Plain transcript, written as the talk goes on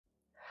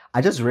I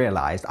just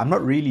realized I'm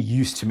not really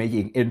used to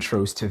making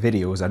intros to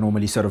videos. I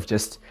normally sort of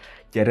just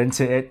get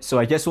into it. So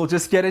I guess we'll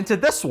just get into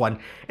this one.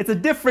 It's a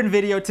different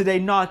video today,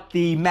 not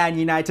the Man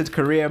United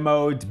career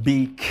mode,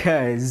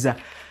 because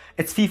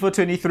it's FIFA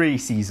 23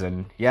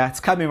 season. Yeah, it's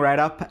coming right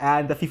up,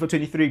 and the FIFA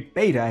 23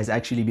 beta has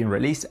actually been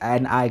released,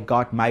 and I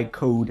got my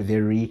code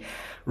very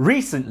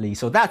recently.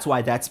 So that's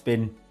why that's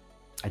been,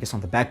 I guess,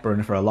 on the back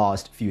burner for the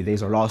last few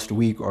days or last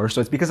week or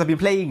so. It's because I've been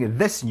playing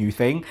this new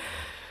thing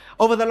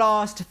over the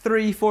last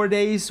 3-4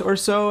 days or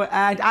so,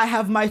 and I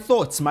have my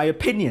thoughts, my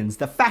opinions,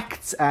 the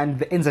facts, and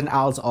the ins and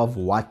outs of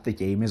what the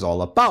game is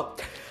all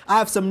about. I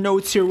have some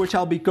notes here which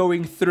I'll be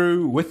going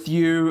through with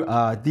you.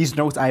 These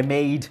notes I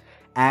made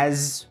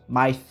as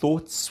my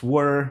thoughts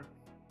were,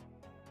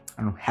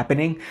 I don't know,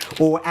 happening,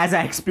 or as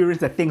I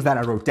experienced the things that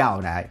I wrote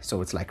down.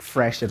 So it's like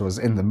fresh, it was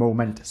in the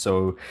moment.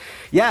 So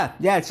yeah,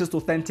 it's just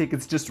authentic,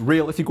 it's just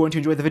real. If you're going to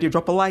enjoy the video,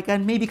 drop a like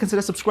and maybe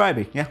consider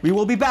subscribing. Yeah, we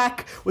will be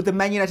back with the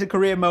Man United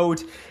career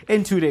mode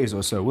in 2 days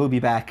or so. We'll be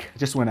back.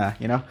 Just wanna,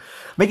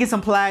 making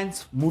some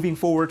plans moving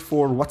forward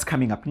for what's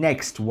coming up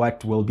next,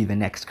 what will be the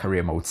next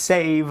career mode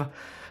save,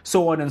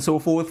 so on and so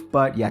forth.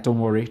 But yeah, don't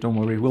worry,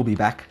 we'll be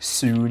back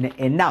soon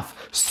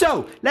enough.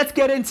 So let's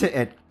get into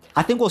it.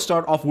 I think we'll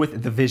start off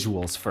with the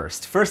visuals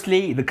first.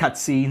 Firstly, the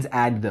cutscenes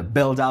and the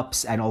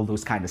build-ups and all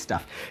those kind of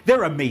stuff.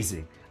 They're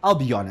amazing, I'll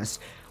be honest.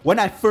 When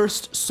I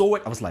first saw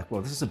it, I was like,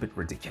 well, this is a bit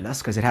ridiculous,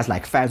 because it has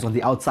like fans on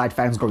the outside,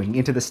 fans going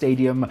into the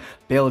stadium,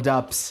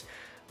 build-ups,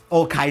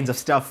 all kinds of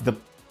stuff. The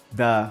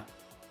I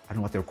don't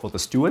know what they're called, the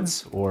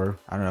stewards, or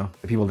I don't know,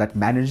 the people that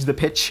manage the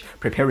pitch,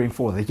 preparing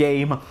for the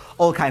game,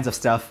 all kinds of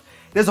stuff.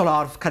 There's a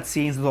lot of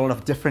cutscenes, there's a lot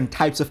of different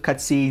types of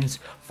cutscenes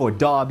for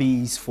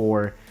derbies,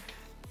 for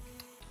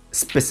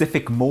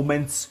specific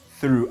moments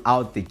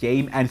throughout the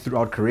game and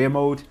throughout career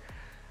mode.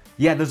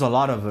 Yeah, there's a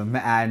lot of them,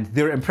 and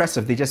they're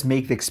impressive. They just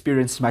make the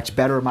experience much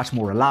better, much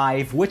more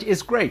alive, which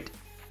is great.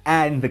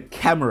 And the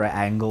camera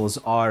angles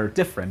are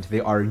different.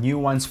 They are new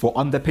ones for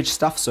on the pitch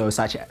stuff, so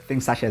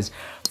things such as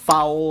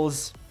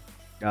fouls,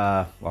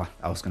 well,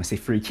 I was gonna say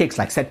free kicks,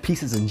 like set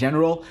pieces in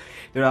general.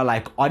 There are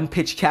like on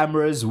pitch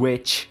cameras,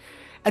 which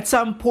at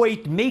some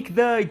point make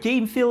the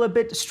game feel a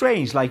bit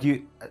strange. Like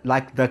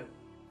the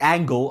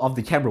angle of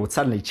the camera would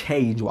suddenly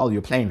change while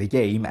you're playing the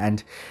game,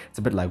 and it's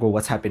a bit like, well,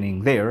 what's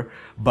happening there?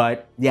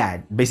 But yeah,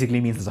 it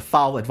basically means there's a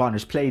foul,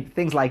 advantage played,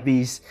 things like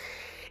these.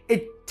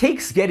 It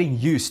takes getting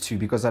used to,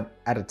 because at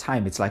a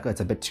time it's like, oh,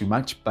 it's a bit too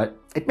much, but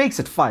it makes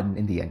it fun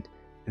in the end.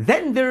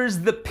 Then there's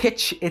the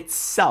pitch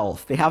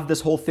itself. They have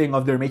this whole thing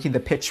of they're making the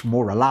pitch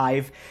more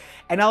alive,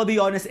 and I'll be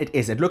honest,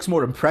 it looks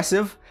more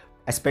impressive,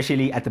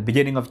 especially at the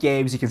beginning of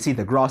games. You can see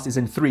the grass is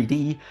in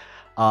 3D.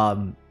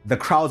 The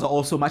crowds are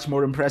also much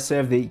more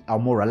impressive. They are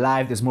more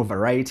alive. There's more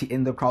variety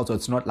in the crowd, so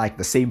it's not like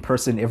the same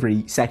person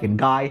every second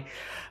guy.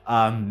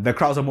 The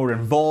crowds are more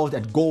involved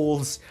at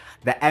goals.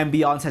 The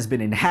ambience has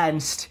been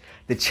enhanced.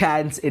 The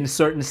chants in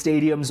certain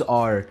stadiums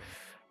are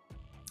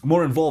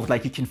more involved.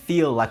 Like, you can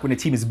feel like when a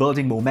team is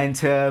building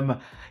momentum,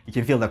 you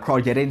can feel the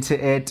crowd get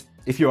into it.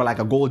 If you're like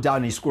a goal down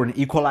and you score an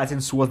equalizer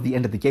towards the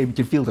end of the game, you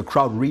can feel the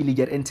crowd really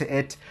get into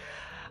it.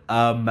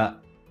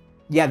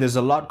 Yeah, there's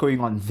a lot going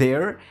on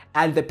there.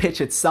 And the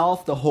pitch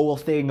itself, the whole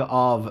thing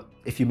of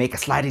if you make a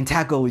sliding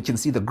tackle, you can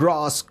see the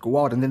grass go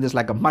out and then there's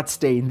like a mud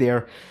stain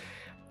there.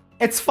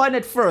 It's fun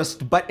at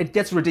first, but it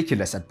gets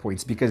ridiculous at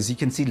points, because you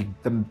can see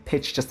the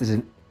pitch just is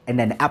in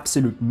an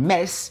absolute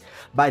mess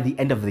by the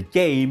end of the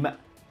game.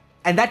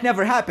 And that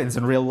never happens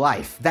in real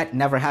life. That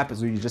never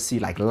happens, where you just see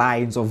like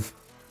lines of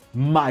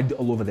mud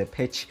all over the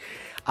pitch.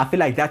 I feel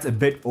like that's a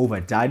bit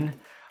overdone.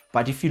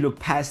 But if you look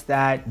past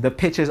that, the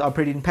pitches are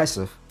pretty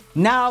impressive.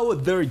 Now,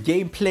 their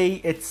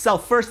gameplay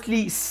itself.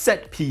 Firstly,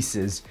 set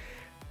pieces.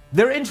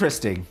 They're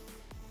interesting.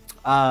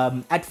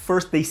 At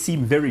first, they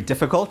seem very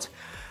difficult,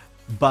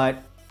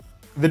 but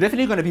they're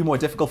definitely going to be more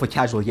difficult for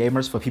casual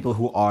gamers, for people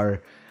who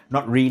are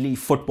not really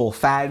football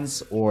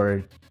fans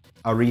or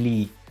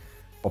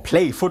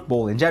play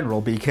football in general,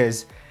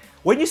 because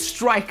when you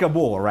strike a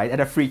ball, right,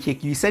 at a free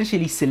kick, you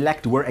essentially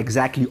select where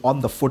exactly on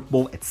the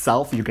football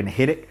itself you're going to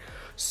hit it.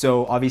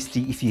 So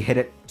obviously, if you hit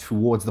it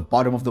towards the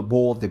bottom of the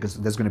ball, there's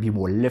going to be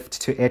more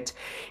lift to it.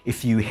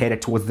 If you hit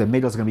it towards the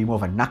middle, it's going to be more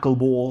of a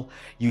knuckleball.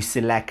 You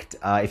select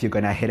if you're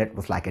going to hit it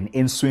with like an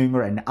in-swing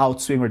or an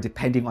out-swing, or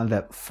depending on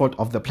the foot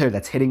of the player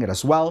that's hitting it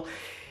as well.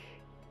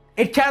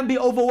 It can be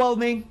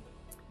overwhelming,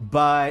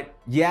 but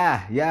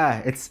yeah,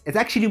 it's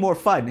actually more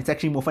fun. It's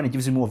actually more fun. It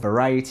gives you more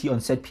variety on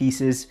set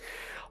pieces,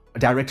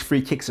 direct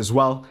free kicks as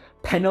well.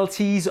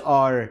 Penalties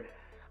are,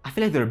 I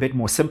feel like they're a bit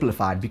more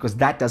simplified, because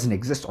that doesn't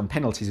exist on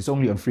penalties. It's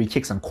only on free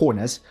kicks and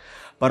corners.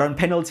 But on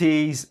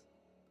penalties,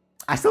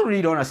 I still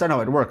really don't understand how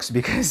it works,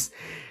 because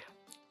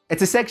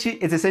it's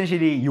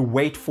essentially you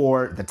wait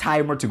for the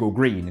timer to go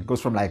green. It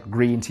goes from like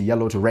green to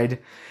yellow to red,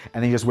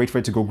 and then you just wait for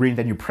it to go green.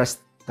 Then you press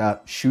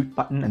the shoot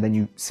button and then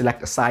you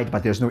select a side,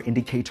 but there's no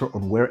indicator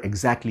on where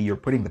exactly you're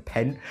putting the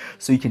pen.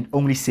 So you can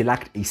only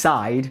select a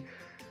side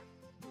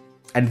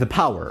and the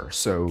power.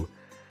 So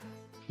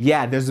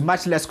yeah, there's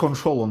much less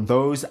control on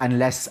those,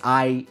 unless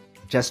I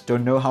just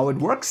don't know how it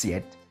works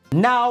yet.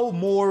 Now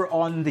more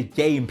on the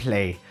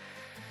gameplay.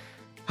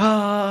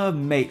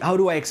 Mate, how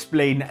do I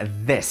explain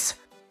this?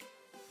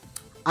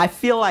 I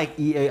feel like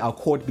EA are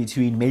caught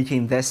between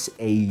making this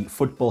a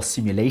football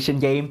simulation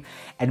game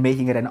and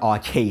making it an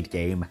arcade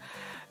game.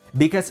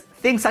 Because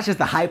things such as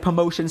the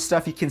hypermotion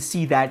stuff, you can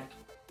see that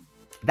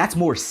that's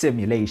more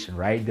simulation,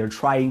 right? They're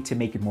trying to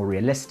make it more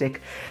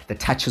realistic. The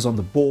touches on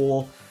the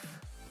ball,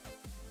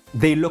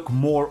 they look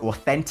more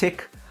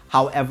authentic.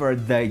 However,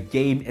 the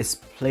game is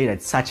played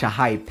at such a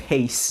high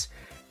pace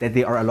that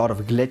there are a lot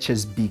of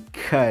glitches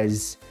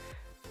because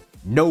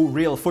no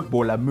real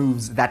footballer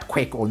moves that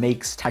quick or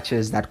makes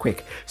touches that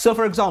quick. So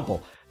for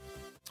example,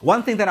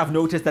 one thing that I've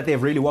noticed that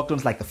they've really worked on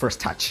is like the first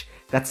touch.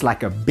 That's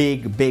like a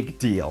big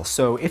deal.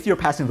 So if you're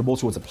passing the ball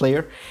towards a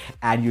player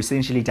and you're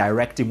essentially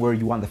directing where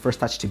you want the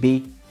first touch to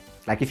be,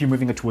 like if you're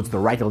moving it towards the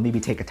right, they'll maybe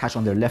take a touch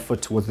on their left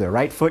foot towards their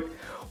right foot.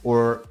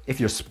 Or if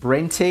you're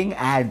sprinting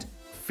and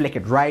flick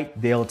it right,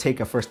 they'll take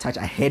a first touch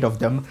ahead of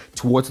them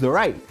towards the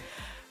right.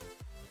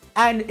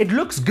 And it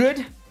looks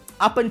good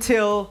up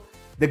until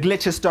the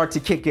glitches start to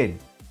kick in,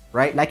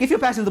 right? Like if you're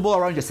passing the ball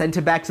around your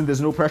center backs and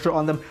there's no pressure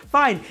on them,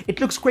 fine,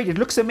 it looks great, it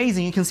looks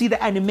amazing. You can see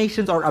the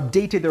animations are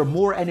updated, there are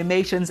more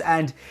animations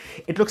and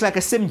it looks like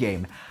a sim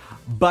game.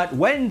 But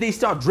when they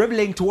start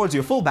dribbling towards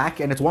your fullback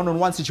and it's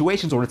one-on-one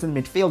situations or it's in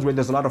midfield where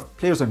there's a lot of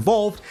players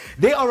involved,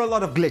 there are a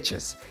lot of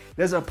glitches.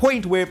 There's a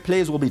point where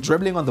players will be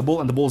dribbling on the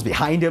ball and the ball's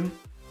behind him.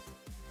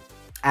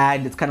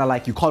 And it's kind of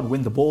like you can't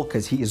win the ball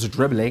because he is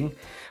dribbling,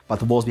 but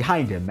the ball's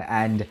behind him.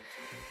 And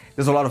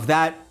there's a lot of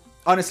that.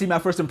 Honestly, my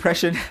first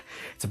impression,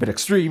 it's a bit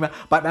extreme,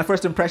 but my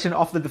first impression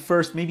after the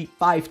first maybe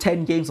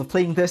 5-10 games of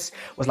playing this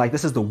was like,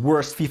 this is the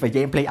worst FIFA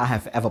gameplay I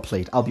have ever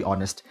played, I'll be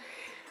honest.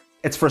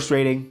 It's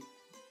frustrating.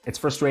 It's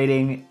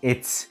frustrating.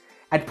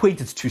 At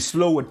points it's too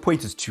slow, at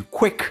points it's too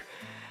quick.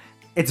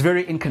 It's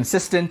very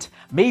inconsistent.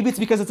 Maybe it's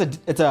because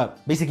it's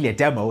basically a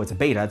demo, it's a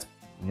beta,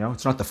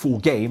 it's not the full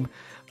game.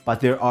 But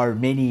there are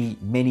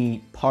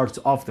many parts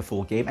of the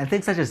full game. And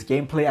things such as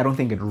gameplay, I don't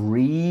think it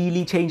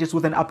really changes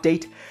with an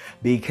update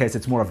because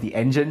it's more of the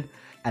engine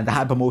and the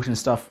hypermotion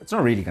stuff, it's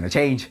not really gonna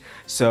change.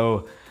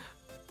 So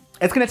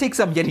it's gonna take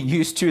some getting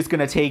used to. It's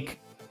gonna take,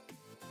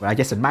 well, I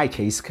guess in my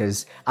case,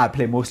 because I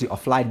play mostly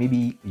offline,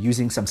 maybe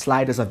using some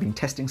sliders, I've been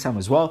testing some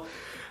as well,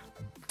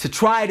 to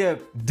try to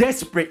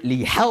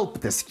desperately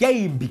help this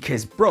game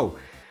because, bro,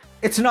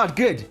 it's not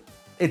good.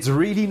 It's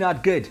really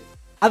not good.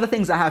 Other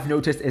things I have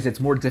noticed is it's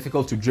more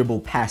difficult to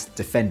dribble past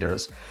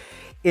defenders.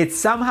 It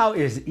somehow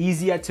is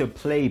easier to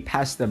play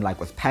past them like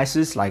with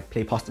passes, like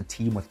play past a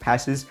team with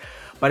passes,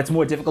 but it's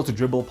more difficult to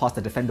dribble past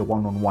a defender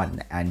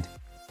one-on-one. And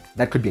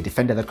that could be a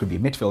defender, that could be a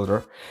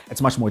midfielder.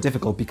 It's much more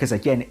difficult because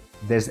again,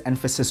 there's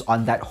emphasis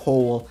on that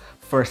whole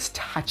first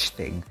touch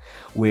thing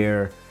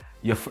where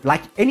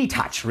like any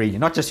touch really,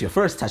 not just your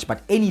first touch,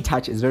 but any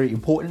touch is very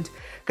important.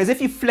 Because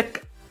if you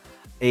flick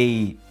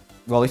the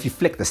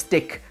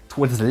stick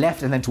towards the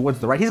left and then towards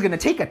the right, he's going to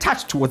take a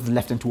touch towards the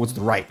left and towards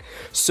the right.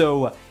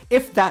 So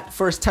if that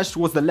first touch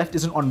towards the left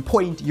isn't on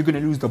point, you're going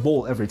to lose the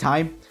ball every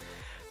time.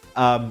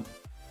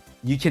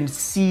 You can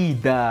see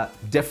the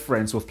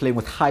difference with playing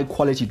with high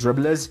quality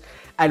dribblers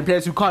and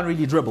players who can't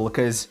really dribble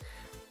because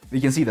you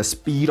can see the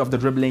speed of the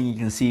dribbling, you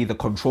can see the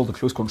control, the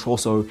close control.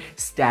 So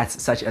stats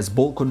such as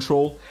ball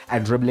control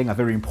and dribbling are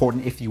very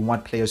important if you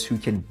want players who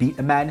can beat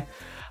a man.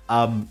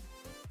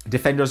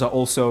 Defenders are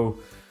also,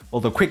 well,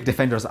 the quick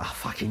defenders are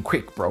fucking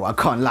quick, bro. I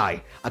can't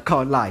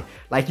lie.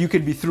 Like, you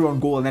could be through on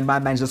goal and then my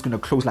man's just going to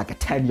close like a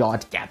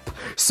 10-yard gap.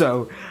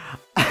 So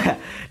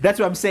that's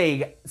what I'm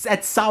saying.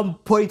 At some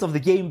point of the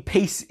game,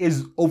 pace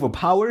is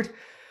overpowered.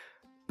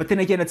 But then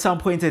again, at some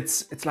point,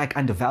 it's like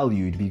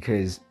undervalued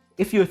because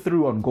if you're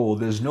through on goal,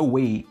 there's no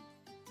way,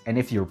 and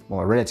if you're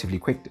a relatively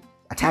quick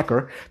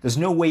attacker, there's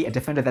no way a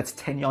defender that's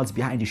 10 yards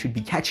behind you should be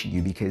catching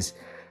you because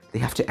they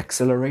have to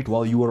accelerate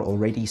while you are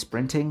already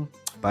sprinting.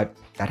 But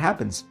that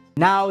happens.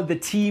 Now the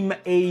team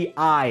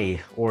AI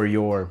or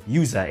your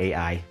user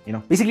AI,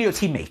 basically your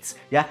teammates,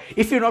 yeah?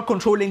 If you're not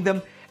controlling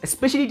them,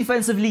 especially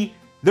defensively,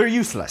 they're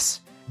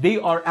useless. They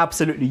are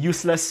absolutely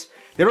useless.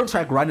 They don't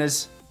track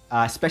runners,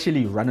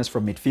 especially runners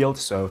from midfield.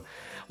 So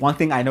one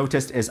thing I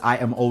noticed is I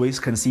am always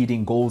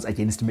conceding goals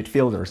against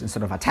midfielders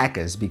instead of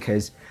attackers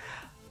because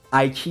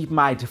I keep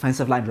my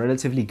defensive line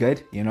relatively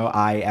good.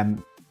 I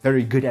am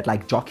very good at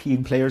like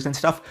jockeying players and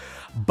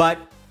stuff, but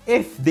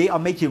if they are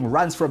making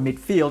runs from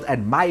midfield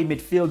and my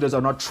midfielders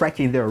are not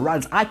tracking their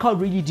runs, I can't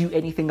really do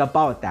anything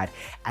about that.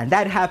 And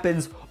that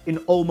happens in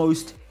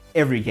almost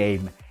every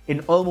game. In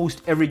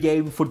almost every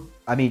game,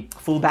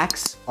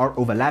 fullbacks are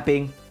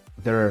overlapping.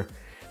 They're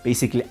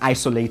basically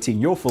isolating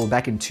your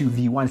fullback in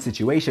 2v1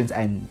 situations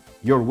and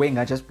your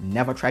winger just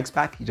never tracks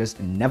back. He just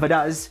never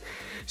does.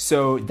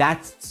 So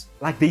that's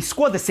like they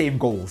score the same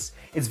goals.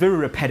 It's very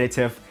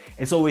repetitive.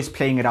 It's always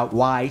playing it out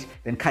wide,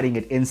 then cutting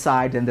it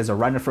inside, then there's a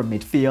runner from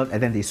midfield,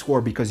 and then they score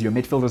because your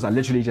midfielders are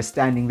literally just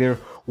standing there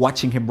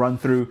watching him run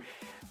through.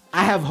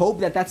 I have hope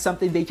that that's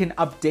something they can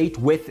update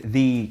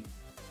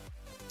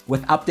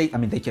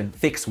they can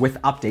fix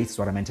with updates is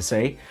what I meant to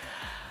say.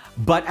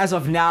 But as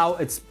of now,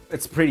 it's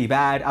pretty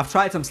bad. I've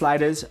tried some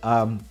sliders.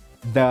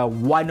 The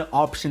one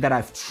option that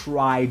I've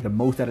tried the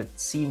most that it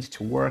seemed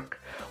to work,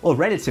 well,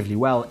 relatively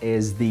well,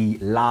 is the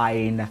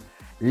line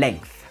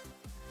length.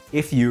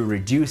 If you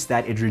reduce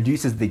that, it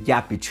reduces the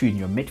gap between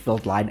your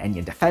midfield line and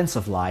your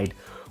defensive line,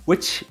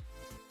 which,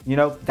 you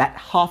know, that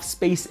half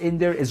space in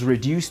there is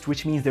reduced,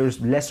 which means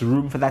there's less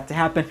room for that to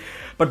happen.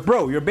 But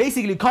bro, you're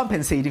basically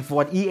compensating for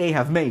what EA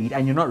have made,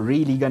 and you're not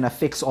really gonna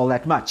fix all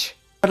that much.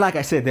 But like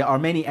I said, there are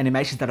many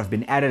animations that have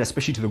been added,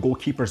 especially to the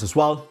goalkeepers as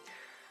well.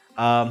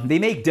 They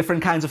make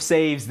different kinds of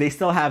saves. They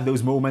still have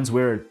those moments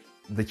where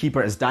the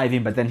keeper is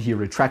diving, but then he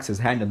retracts his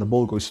hand and the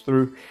ball goes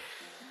through.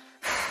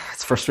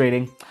 It's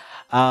frustrating.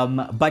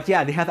 But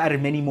yeah, they have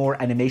added many more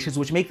animations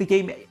which make the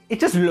game, it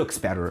just looks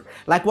better.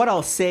 Like what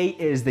I'll say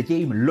is the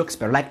game looks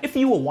better. Like if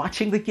you were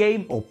watching the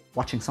game or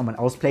watching someone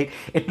else play,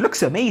 it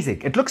looks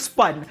amazing. It looks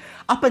fun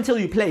up until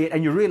you play it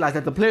and you realize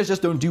that the players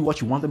just don't do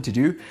what you want them to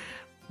do.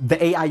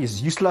 The AI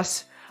is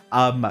useless.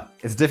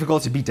 It's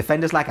difficult to beat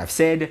defenders, like I've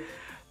said.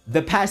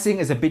 The passing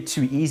is a bit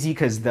too easy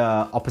because the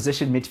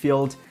opposition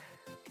midfield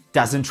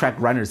doesn't track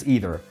runners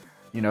either.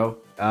 You know,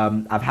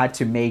 I've had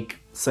to make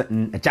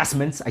certain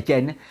adjustments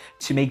again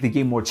to make the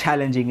game more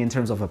challenging in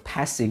terms of a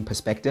passing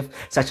perspective,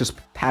 such as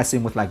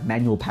passing with like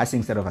manual passing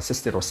instead of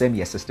assisted or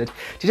semi-assisted,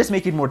 to just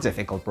make it more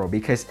difficult, bro,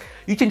 because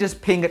you can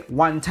just ping it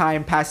one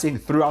time passing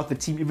throughout the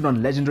team, even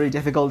on legendary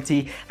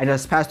difficulty, and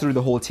just pass through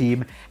the whole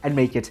team and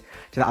make it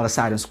to the other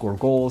side and score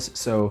goals.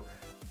 So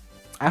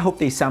I hope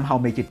they somehow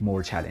make it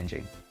more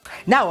challenging.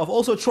 Now, I've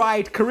also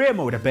tried career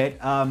mode a bit.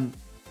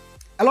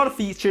 A lot of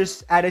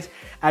features added,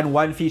 and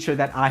one feature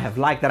that I have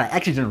liked that I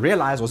actually didn't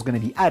realize was going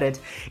to be added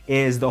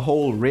is the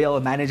whole real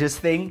managers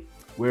thing,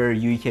 where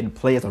you can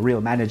play as a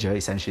real manager,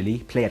 essentially,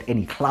 play at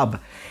any club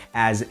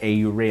as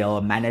a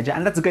real manager.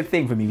 And that's a good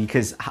thing for me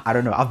because, I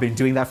don't know, I've been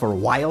doing that for a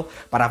while,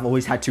 but I've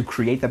always had to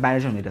create the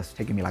manager, and it has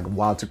taken me like a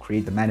while to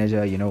create the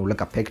manager, you know,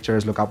 look up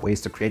pictures, look up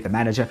ways to create the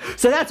manager.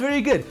 So that's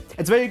very good.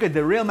 It's very good.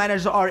 The real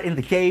managers are in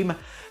the game.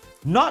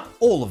 Not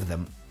all of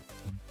them.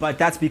 But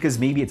that's because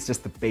maybe it's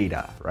just the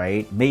beta,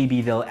 right?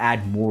 Maybe they'll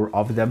add more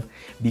of them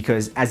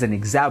because, as an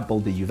example,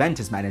 the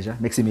Juventus manager,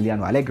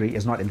 Maximiliano Allegri,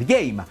 is not in the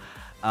game.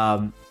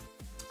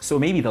 So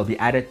maybe they'll be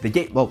added. The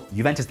game, well,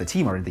 Juventus, the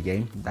team, are in the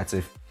game. That's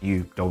if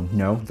you don't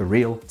know, the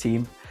real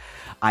team.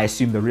 I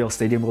assume the real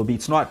stadium will be.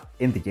 It's not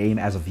in the game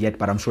as of yet,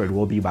 but I'm sure it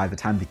will be by the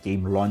time the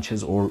game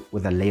launches or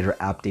with a later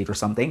update or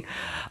something.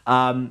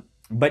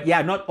 But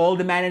yeah, not all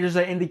the managers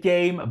are in the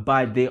game,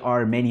 but there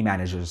are many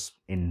managers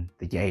in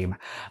the game.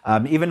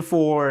 Even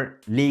for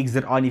leagues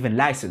that aren't even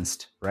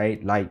licensed,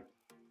 right? Like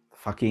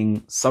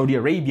fucking Saudi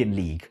Arabian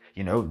league,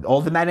 you know,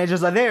 all the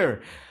managers are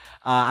there.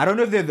 I don't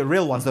know if they're the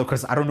real ones though,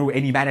 because I don't know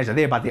any manager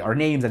there, but there are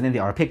names and then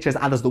there are pictures.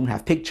 Others don't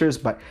have pictures,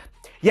 but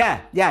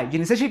yeah, you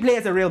can essentially play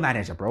as a real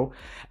manager, bro.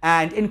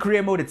 And in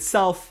career mode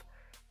itself,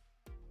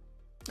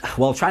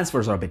 well,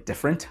 transfers are a bit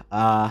different.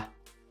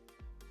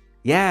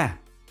 Yeah.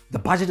 The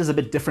budget is a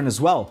bit different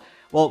as well.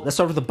 Well, let's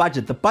start with the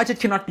budget. The budget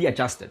cannot be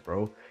adjusted,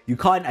 bro. You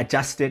can't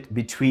adjust it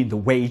between the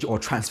wage or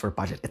transfer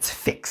budget. It's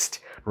fixed,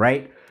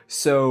 right?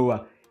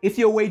 So if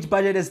your wage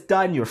budget is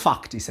done, you're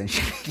fucked,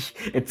 essentially.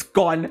 It's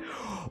gone.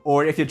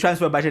 Or if your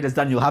transfer budget is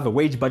done, you'll have a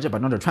wage budget,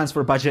 but not a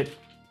transfer budget,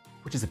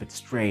 which is a bit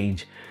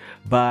strange.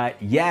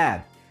 But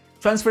yeah,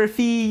 transfer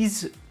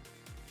fees,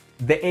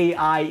 the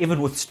AI,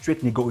 even with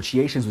strict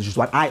negotiations, which is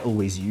what I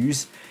always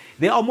use,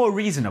 they are more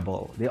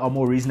reasonable. They are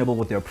more reasonable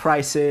with their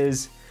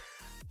prices.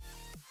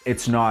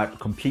 It's not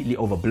completely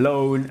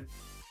overblown.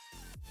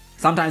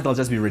 Sometimes they'll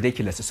just be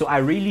ridiculous. So I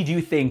really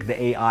do think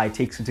the AI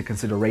takes into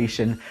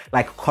consideration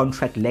like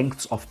contract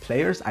lengths of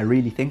players. I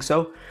really think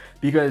so.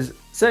 Because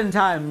certain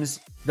times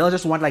they'll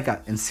just want like an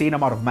insane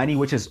amount of money,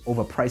 which is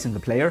overpricing the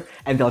player,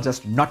 and they'll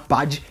just not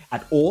budge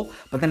at all.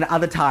 But then at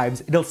other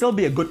times, they'll still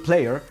be a good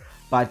player,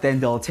 but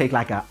then they'll take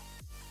like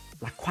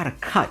quite a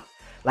cut.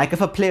 Like if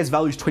a player's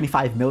value is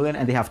 25 million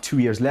and they have 2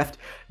 years left,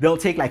 they'll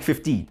take like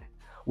 15.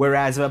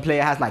 Whereas if a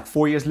player has like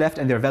 4 years left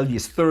and their value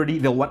is 30,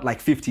 they'll want like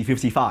 50,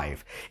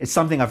 55. It's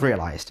something I've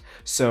realized.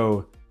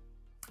 So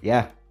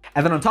yeah.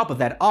 And then on top of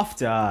that,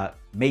 after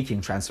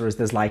making transfers,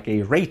 there's like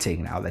a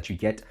rating now that you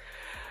get.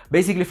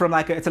 Basically from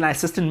like, it's an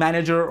assistant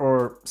manager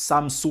or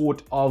some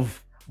sort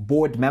of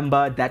board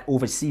member that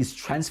oversees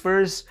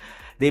transfers.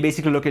 They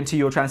basically look into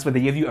your transfer,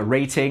 they give you a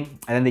rating,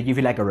 and then they give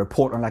you like a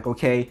report on like,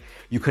 okay,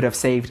 you could have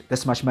saved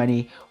this much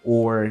money,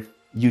 or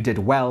you did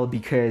well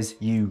because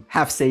you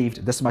have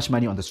saved this much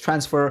money on this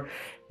transfer.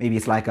 Maybe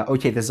it's like,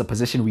 okay, this is a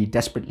position we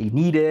desperately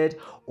needed,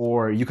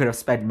 or you could have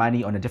spent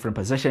money on a different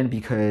position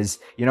because,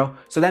 you know,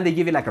 so then they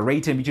give you like a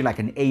rating between like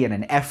an A and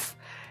an F.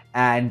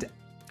 And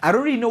I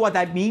don't really know what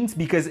that means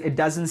because it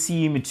doesn't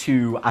seem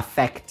to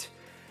affect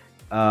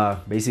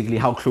basically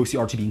how close you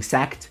are to being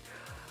sacked.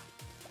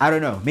 I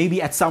don't know,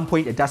 maybe at some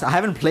point it does. I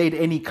haven't played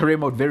any career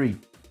mode very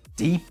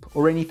deep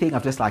or anything.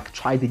 I've just like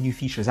tried the new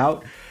features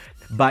out.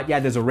 But yeah,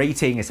 there's a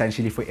rating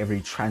essentially for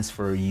every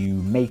transfer you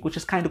make, which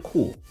is kind of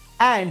cool.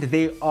 And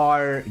there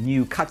are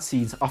new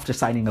cutscenes after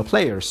signing a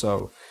player.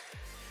 So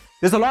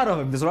There's a lot of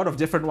them. There's a lot of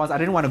different ones. I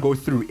didn't want to go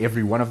through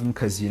every one of them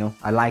because, you know,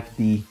 I'd like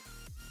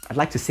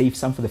to save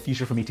some for the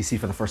future for me to see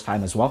for the first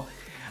time as well.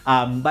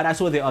 But I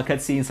saw the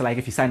cutscenes. So like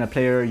if you sign a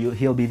player,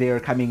 he'll be there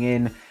coming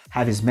in,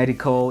 have his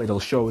medical. It'll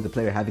show the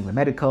player having the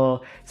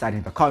medical,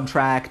 signing the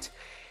contract.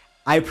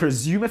 I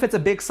presume if it's a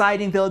big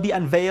signing, they'll be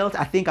unveiled.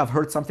 I think I've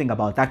heard something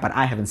about that, but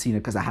I haven't seen it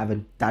because I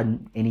haven't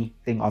done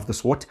anything of the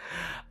sort.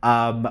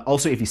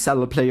 Also, if you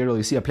sell a player,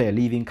 you'll see a player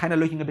leaving, kind of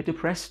looking a bit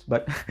depressed,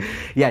 but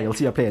yeah, you'll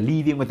see a player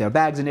leaving with their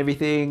bags and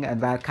everything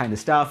and that kind of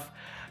stuff.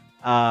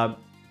 Yeah,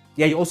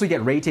 you also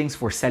get ratings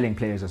for selling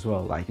players as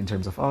well, like in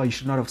terms of, oh, you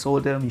should not have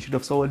sold them, you should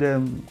have sold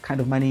them,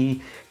 kind of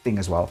money thing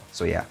as well.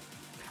 So yeah.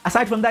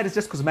 Aside from that, it's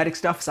just cosmetic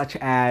stuff, such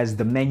as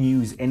the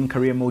menus in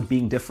career mode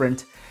being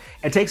different.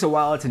 It takes a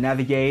while to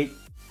navigate.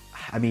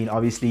 I mean,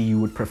 obviously you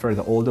would prefer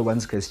the older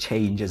ones because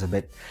change is a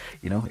bit,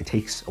 you know, it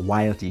takes a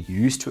while to get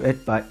used to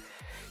it. But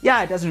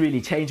yeah, it doesn't really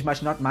change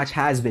much. Not much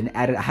has been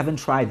added. I haven't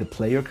tried the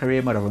player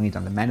career mode. I've only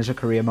done the manager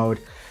career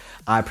mode.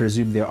 I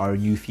presume there are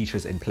new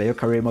features in player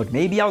career mode.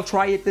 Maybe I'll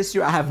try it this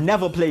year. I have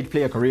never played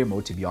player career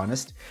mode, to be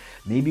honest.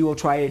 Maybe we'll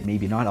try it,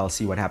 maybe not. I'll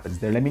see what happens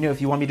there. Let me know if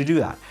you want me to do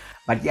that.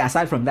 But yeah,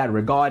 aside from that,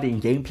 regarding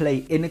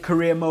gameplay in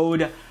career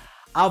mode,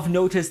 I've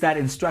noticed that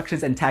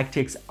instructions and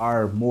tactics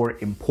are more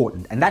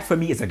important. And that for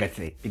me is a good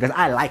thing because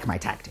I like my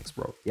tactics,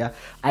 bro. Yeah,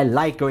 I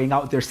like going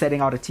out there,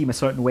 setting out a team a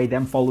certain way,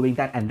 them following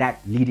that and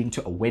that leading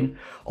to a win.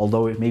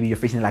 Although maybe you're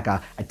facing like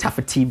a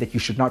tougher team that you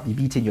should not be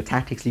beating, your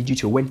tactics lead you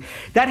to a win.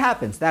 That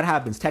happens, that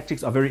happens.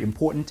 Tactics are very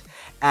important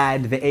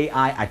and the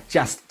AI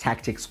adjusts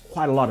tactics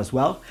quite a lot as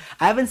well.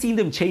 I haven't seen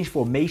them change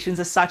formations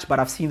as such, but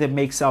I've seen them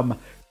make some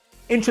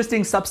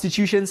interesting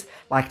substitutions,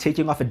 like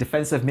taking off a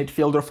defensive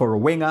midfielder for a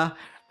winger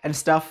and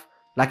stuff.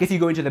 Like if you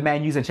go into the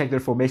menus and check their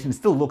formation, it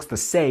still looks the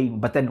same,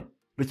 but then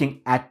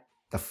looking at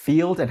the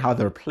field and how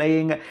they're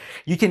playing,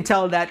 you can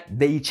tell that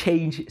they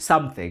change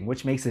something,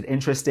 which makes it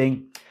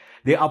interesting.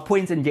 There are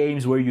points in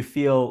games where you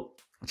feel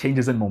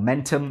changes in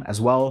momentum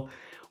as well,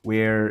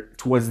 where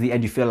towards the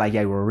end you feel like,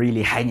 yeah, we're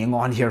really hanging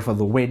on here for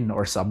the win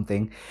or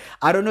something.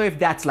 I don't know if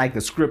that's like the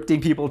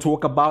scripting people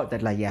talk about,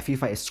 that like, yeah,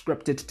 FIFA is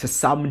scripted to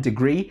some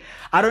degree.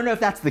 I don't know if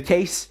that's the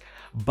case,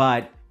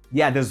 but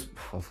yeah, there's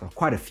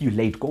quite a few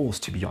late goals,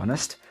 to be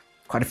honest.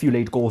 Quite a few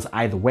late goals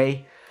either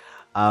way.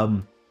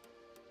 But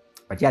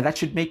yeah, that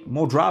should make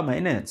more drama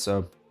in it.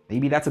 So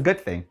maybe that's a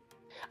good thing.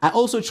 I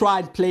also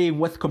tried playing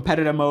with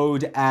competitor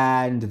mode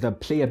and the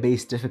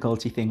player-based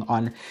difficulty thing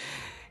on.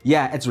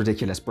 Yeah, it's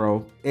ridiculous,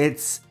 bro.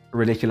 It's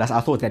ridiculous. I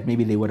thought that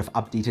maybe they would have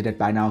updated it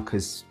by now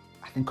because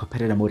I think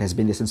competitor mode has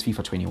been there since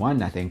FIFA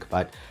 21, I think.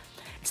 But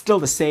it's still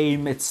the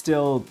same. It's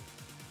still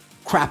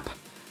crap.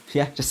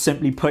 Yeah, just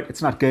simply put,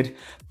 it's not good.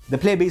 The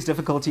player-based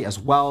difficulty as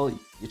well,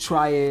 you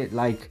try it,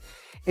 like,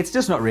 it's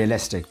just not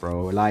realistic,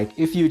 bro. Like,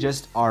 if you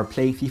just are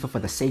playing FIFA for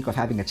the sake of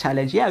having a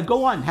challenge, yeah,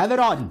 go on, have it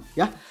on,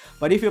 yeah?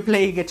 But if you're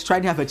playing it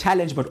trying to have a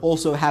challenge but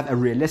also have a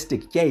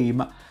realistic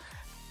game,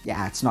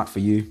 yeah, it's not for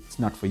you. It's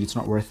not for you, it's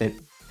not worth it.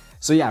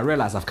 So yeah, I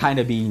realize I've kind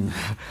of been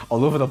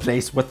all over the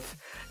place with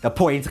the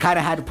points. Kind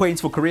of had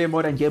points for career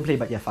mode and gameplay,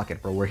 but yeah, fuck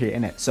it, bro, we're here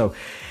in it. So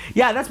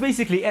yeah, that's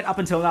basically it up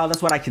until now.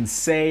 That's what I can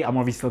say. I'm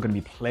obviously still going to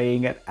be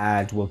playing it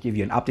and we'll give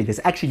you an update. There's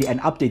actually an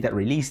update that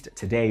released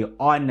today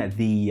on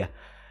the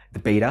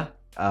beta.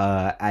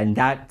 And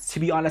that, to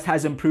be honest,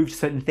 has improved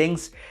certain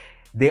things.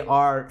 There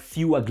are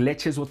fewer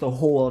glitches with the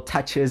whole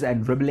touches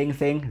and dribbling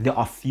thing. There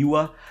are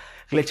fewer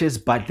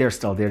glitches, but they're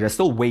still there. There's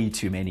still way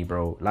too many,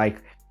 bro.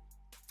 Like,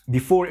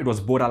 before it was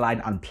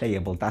borderline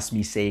unplayable. That's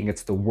me saying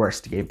it's the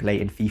worst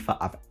gameplay in FIFA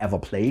I've ever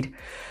played.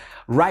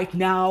 Right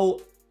now,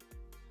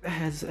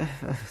 it's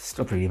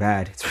still pretty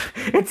bad.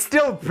 It's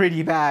still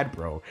pretty bad,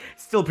 bro.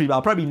 It's still pretty bad.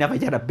 I'll probably never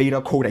get a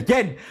beta code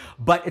again,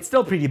 but it's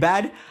still pretty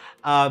bad.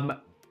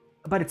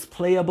 But it's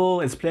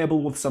playable. It's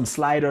playable with some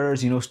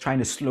sliders, you know, trying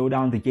to slow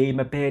down the game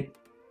a bit,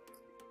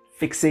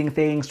 fixing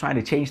things, trying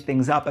to change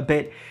things up a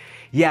bit.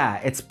 Yeah,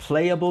 it's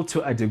playable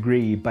to a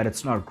degree, but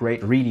it's not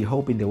great. Really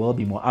hoping there will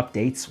be more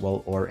updates,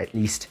 well, or at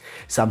least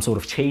some sort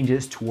of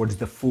changes towards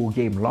the full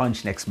game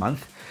launch next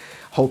month.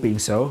 Hoping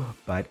so,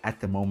 but at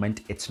the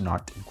moment, it's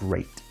not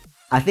great.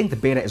 I think the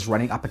beta is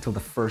running up until the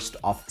 1st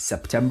of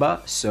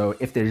September. So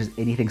if there's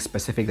anything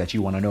specific that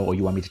you want to know or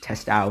you want me to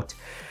test out,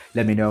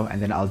 let me know and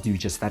then I'll do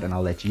just that and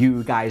I'll let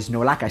you guys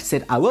know. Like I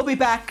said, I will be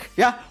back,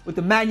 yeah, with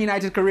the Man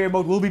United career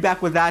mode. We'll be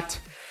back with that.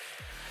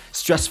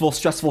 Stressful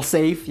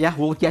save. Yeah,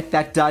 we'll get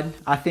that done.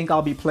 I think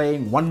I'll be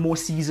playing one more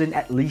season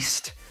at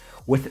least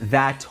with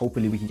that.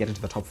 Hopefully we can get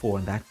into the top 4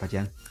 on that. But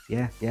yeah.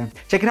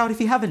 Check it out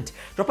if you haven't.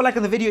 Drop a like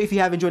on the video if you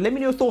have enjoyed. Let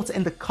me know your thoughts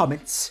in the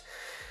comments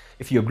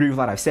if you agree with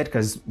what I've said,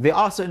 because there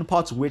are certain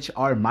parts which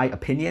are my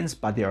opinions,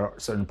 but there are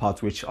certain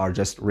parts which are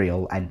just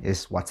real and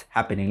is what's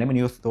happening. Let me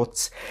know your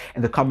thoughts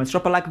in the comments.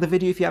 Drop a like on the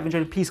video if you have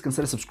enjoyed. Please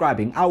consider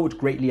subscribing. I would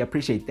greatly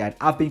appreciate that.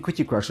 I've been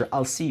Glitchy.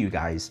 I'll see you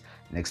guys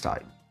next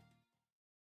time.